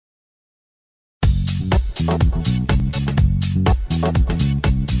Hi,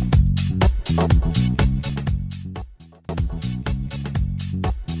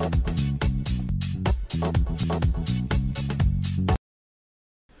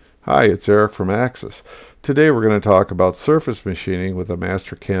 it's Eric from Axis. Today we're going to talk about surface machining with a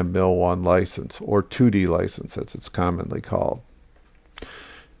Mastercam MILL1 license, or 2D license as it's commonly called.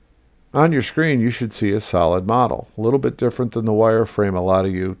 On your screen you should see a solid model, a little bit different than the wireframe a lot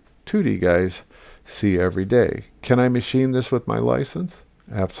of you 2D guys see every day. Can I machine this with my license?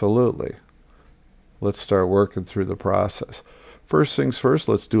 Absolutely. Let's start working through the process. First things first,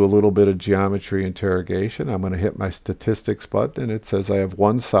 let's do a little bit of geometry interrogation. I'm going to hit my statistics button and it says I have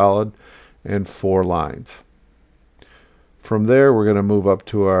 1 solid and 4 lines. From there we're going to move up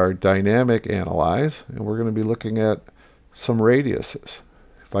to our dynamic analyze and we're going to be looking at some radiuses.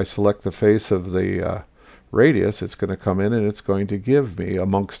 If I select the face of the radius, it's going to come in and it's going to give me,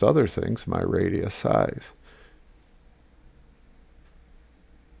 amongst other things, my radius size.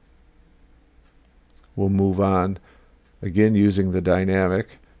 We'll move on, again using the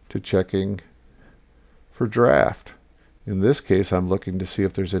dynamic, to checking for draft. In this case I'm looking to see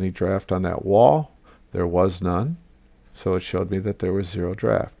if there's any draft on that wall. There was none, so it showed me that there was 0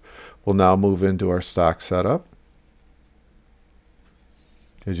 draft. We'll now move into our stock setup.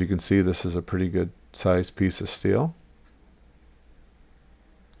 As you can see, this is a pretty good sized piece of steel.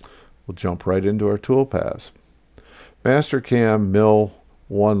 We'll jump right into our tool paths. Mastercam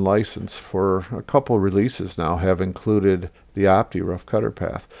MILL1 license for a couple releases now have included the OptiRough cutter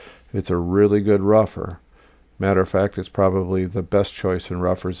path. It's a really good rougher. Matter of fact, it's probably the best choice in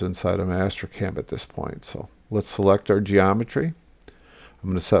roughers inside of Mastercam at this point. So let's select our geometry. I'm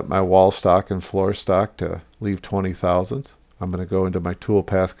going to set my wall stock and floor stock to leave 20 thousandths. I'm going to go into my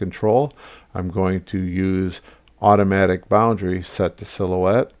toolpath control. I'm going to use automatic boundary set to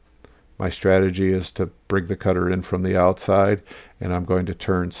silhouette. My strategy is to bring the cutter in from the outside, and I'm going to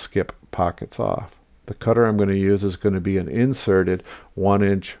turn skip pockets off. The cutter I'm going to use is going to be an inserted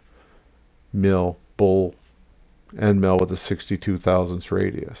 1-inch mill bull end mill with a 62 thousandths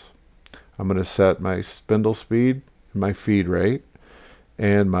radius. I'm going to set my spindle speed, my feed rate,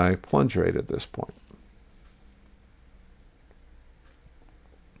 and my plunge rate at this point.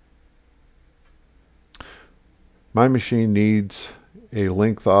 My machine needs a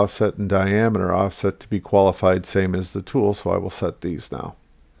length offset and diameter offset to be qualified same as the tool, so I will set these now.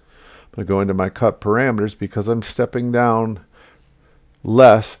 I'm going to go into my cut parameters. Because I'm stepping down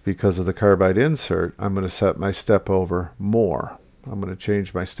less because of the carbide insert, I'm going to set my step over more. I'm going to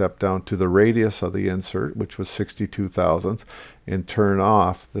change my step down to the radius of the insert, which was 62 thousandths, and turn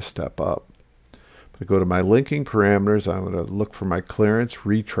off the step up. I'm going to go to my linking parameters. I'm going to look for my clearance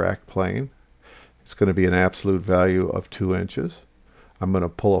retract plane. It's going to be an absolute value of 2 inches. I'm going to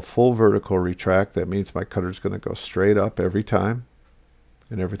pull a full vertical retract. That means my cutter is going to go straight up every time,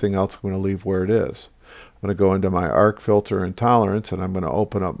 and everything else I'm going to leave where it is. I'm going to go into my arc filter and tolerance, and I'm going to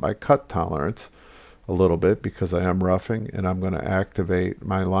open up my cut tolerance a little bit because I am roughing, and I'm going to activate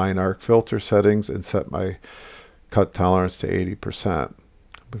my line arc filter settings and set my cut tolerance to 80%.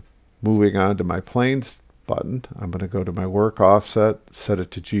 Moving on to my planes button, I'm going to go to my work offset, set it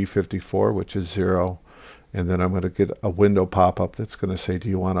to G54, which is 0, and then I'm going to get a window pop up that's going to say, do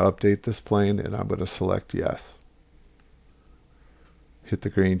you want to update this plane? And I'm going to select yes. Hit the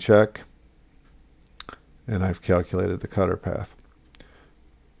green check, and I've calculated the cutter path.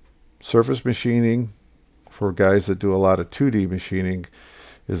 Surface machining for guys that do a lot of 2D machining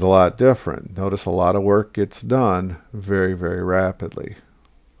is a lot different. Notice a lot of work gets done very, very rapidly.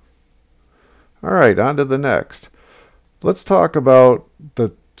 Alright, on to the next. Let's talk about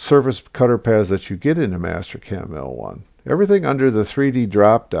the surface cutter paths that you get into Mastercam MILL1. Everything under the 3D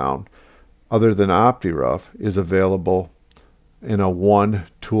drop down, other than OptiRough, is available in a one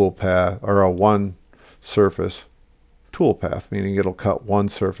tool path, or a one surface tool path, meaning it'll cut one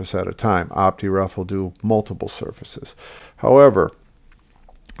surface at a time. OptiRough will do multiple surfaces. However,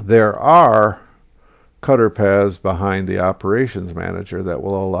 there are cutter paths behind the operations manager that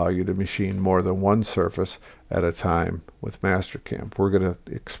will allow you to machine more than one surface at a time with Mastercam. We're going to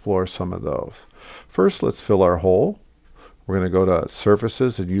explore some of those. First, let's fill our hole. We're going to go to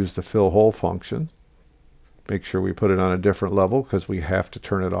surfaces and use the fill hole function. Make sure we put it on a different level because we have to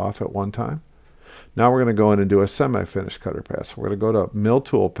turn it off at one time. Now we're going to go in and do a semi-finished cutter path. So we're going to go to Mill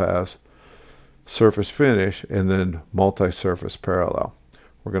Tool Paths, Surface Finish, and then Multi-Surface Parallel.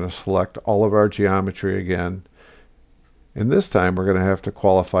 We're going to select all of our geometry again, and this time we're going to have to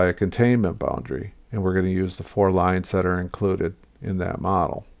qualify a containment boundary, and we're going to use the 4 lines that are included in that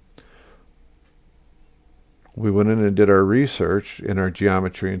model. We went in and did our research in our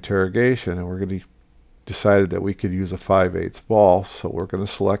geometry interrogation, and we're going to decided that we could use a 5/8 ball, so we're going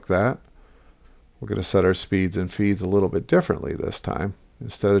to select that. We're going to set our speeds and feeds a little bit differently this time.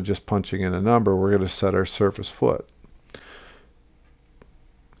 Instead of just punching in a number, we're going to set our surface foot.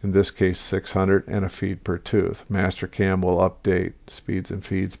 In this case, 600 and a feed per tooth. Mastercam will update speeds and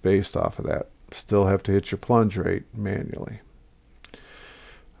feeds based off of that. Still have to hit your plunge rate manually.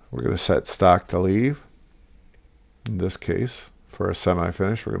 We're going to set stock to leave. In this case, for a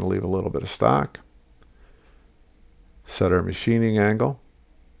semi-finish, we're going to leave a little bit of stock. Set our machining angle.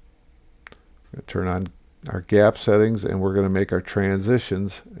 We're going to turn on our gap settings, and we're going to make our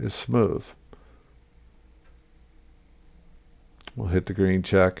transitions as smooth. We'll hit the green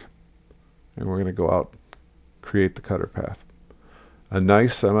check, and we're going to go out, create the cutter path. A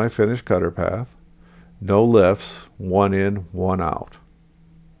nice semi-finished cutter path. No lifts, one in, one out.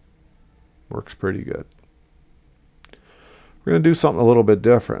 Works pretty good. We're going to do something a little bit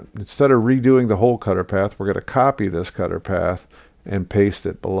different. Instead of redoing the whole cutter path, we're going to copy this cutter path and paste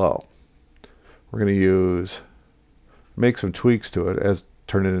it below. We're going to make some tweaks to it as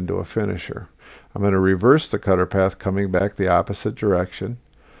turn it into a finisher. I'm going to reverse the cutter path coming back the opposite direction.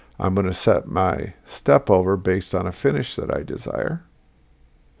 I'm going to set my step over based on a finish that I desire.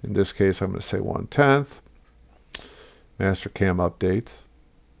 In this case, I'm going to say 1/10. Mastercam updates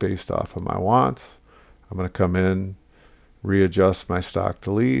based off of my wants. I'm going to come in, readjust my stock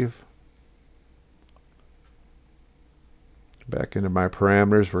to leave. Back into my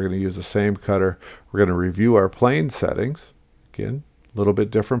parameters, we're going to use the same cutter. We're going to review our plane settings. Again, a little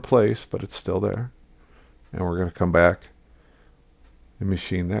bit different place, but it's still there. And we're going to come back and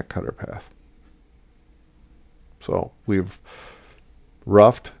machine that cutter path. So we've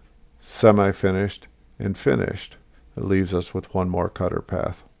roughed, semi-finished, and finished. It leaves us with one more cutter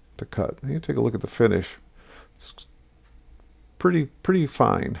path to cut. And you take a look at the finish. It's pretty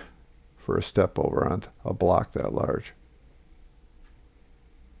fine for a step over on a block that large.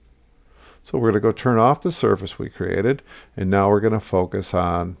 So we're going to go turn off the surface we created, and now we're going to focus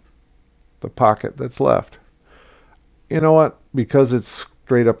on the pocket that's left. You know what? Because it's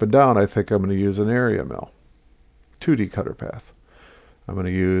straight up and down, I think I'm going to use an area mill. 2D cutter path. I'm going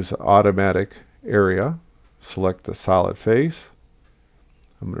to use automatic area, select the solid face.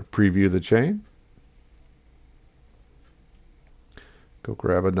 I'm going to preview the chain. Go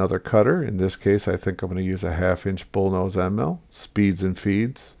grab another cutter. In this case, I think I'm going to use a 1/2-inch bullnose end mill. Speeds and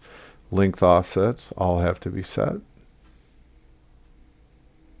feeds, length offsets, all have to be set.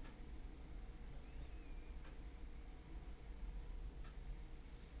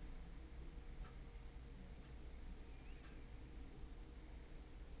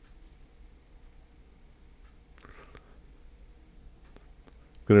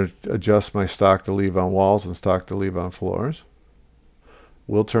 I'm going to adjust my stock to leave on walls and stock to leave on floors.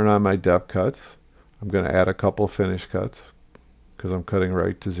 We'll turn on my depth cuts. I'm going to add a couple of finish cuts because I'm cutting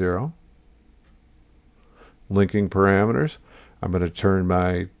right to 0. Linking parameters. I'm going to turn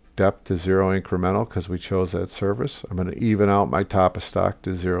my depth to 0 incremental because we chose that surface. I'm going to even out my top of stock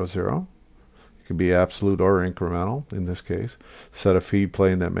to 0, 0. It can be absolute or incremental in this case. Set a feed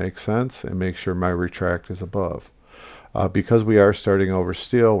plane that makes sense and make sure my retract is above. Because we are starting over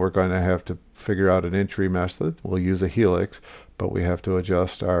steel, we're going to have to figure out an entry method. We'll use a helix, but we have to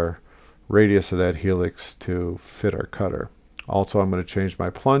adjust our radius of that helix to fit our cutter. Also, I'm going to change my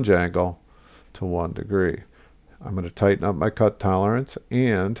plunge angle to 1 degree. I'm going to tighten up my cut tolerance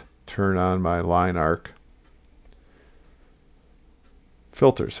and turn on my line arc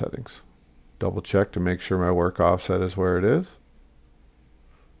filter settings. Double check to make sure my work offset is where it is.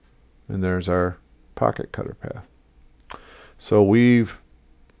 And there's our pocket cutter path. So we've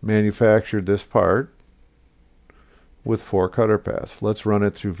manufactured this part with 4 cutter paths. Let's run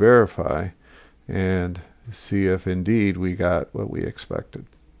it through Verify and see if indeed we got what we expected.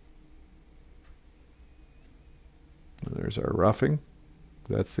 And there's our roughing.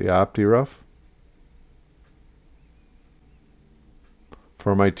 That's the OptiRough.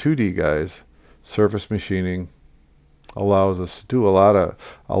 For my 2D guys, surface machining allows us to do a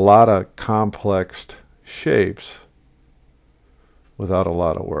lot of complex shapes without a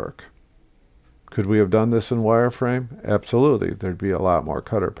lot of work. Could we have done this in wireframe? Absolutely. There'd be a lot more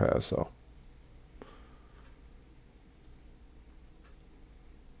cutter paths though.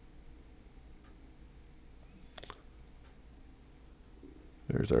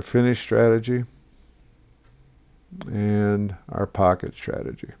 There's our finish strategy and our pocket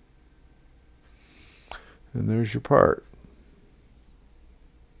strategy. And there's your part.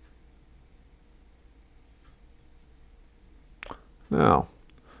 Now,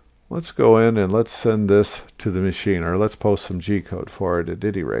 let's go in and let's send this to the machine, or let's post some G-code for it at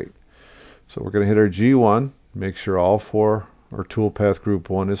any rate. So we're going to hit our G1, make sure all 4 or toolpath group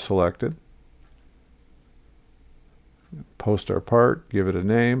 1 is selected. Post our part, give it a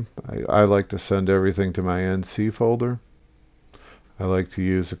name. I like to send everything to my NC folder. I like to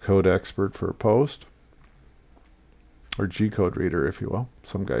use a code expert for a post, or G-code reader if you will.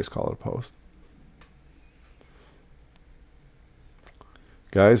 Some guys call it a post.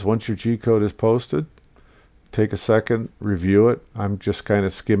 Guys, once your G-code is posted, take a second, review it. I'm just kind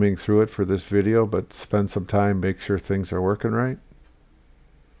of skimming through it for this video, but spend some time, make sure things are working right.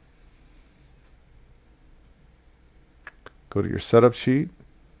 Go to your setup sheet.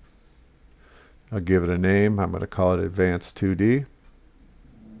 I'll give it a name. I'm going to call it Advanced 2D.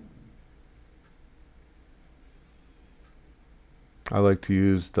 I like to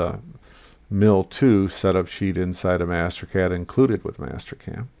use the Mill2 setup sheet inside of Mastercam included with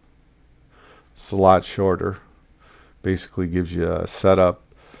Mastercam. It's a lot shorter. Basically gives you a setup,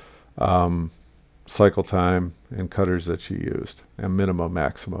 cycle time, and cutters that you used, and minimum,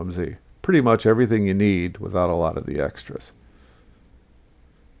 maximum Z. Pretty much everything you need without a lot of the extras.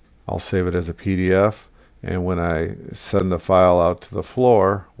 I'll save it as a PDF, and when I send the file out to the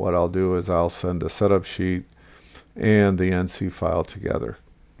floor, what I'll do is I'll send the setup sheet and the NC file together.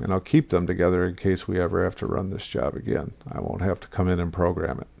 And I'll keep them together in case we ever have to run this job again. I won't have to come in and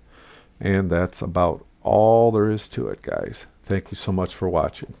program it. And that's about all there is to it, guys. Thank you so much for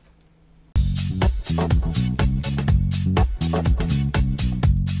watching.